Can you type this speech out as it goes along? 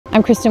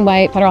I'm Kristin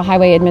White, Federal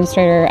Highway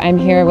Administrator. I'm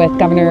here with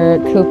Governor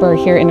Cooper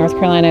here in North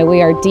Carolina.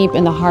 We are deep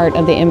in the heart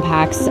of the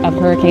impacts of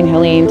Hurricane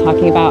Helene,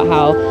 talking about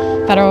how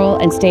federal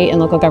and state and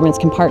local governments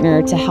can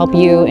partner to help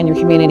you and your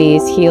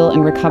communities heal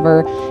and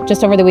recover.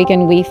 Just over the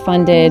weekend, we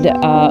funded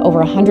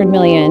over $100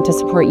 million to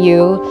support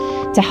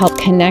you, to help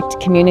connect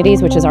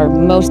communities, which is our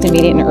most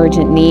immediate and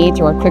urgent need,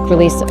 through our quick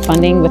release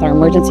funding with our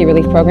emergency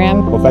relief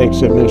program. Well,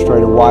 thanks,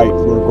 Administrator White.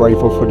 We're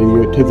grateful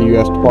to the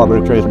U.S.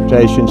 Department of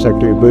Transportation,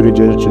 Secretary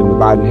Buttigieg, and the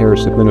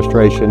Biden-Harris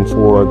administration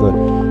for the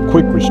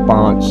quick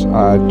response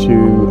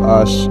to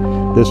us.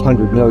 This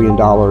 $100 million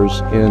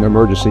in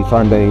emergency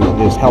funding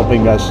is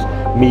helping us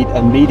meet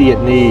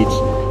immediate needs.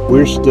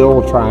 We're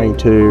still trying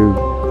to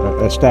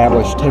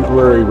establish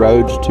temporary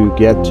roads to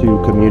get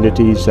to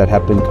communities that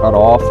have been cut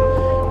off.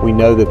 We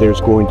know that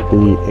there's going to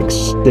be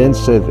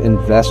extensive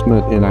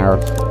investment in our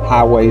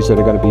highways that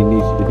are going to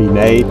need to be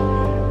made.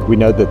 We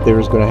know that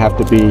there's going to have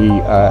to be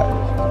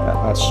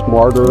a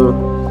smarter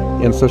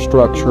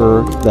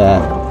infrastructure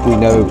that we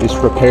know is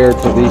prepared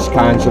for these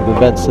kinds of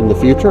events in the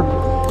future.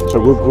 So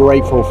we're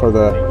grateful for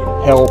the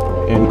help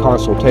and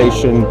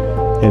consultation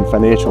and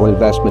financial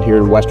investment here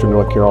in Western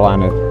North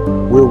Carolina.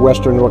 We're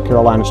Western North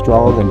Carolina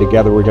strong, and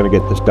together we're going to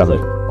get this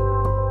done.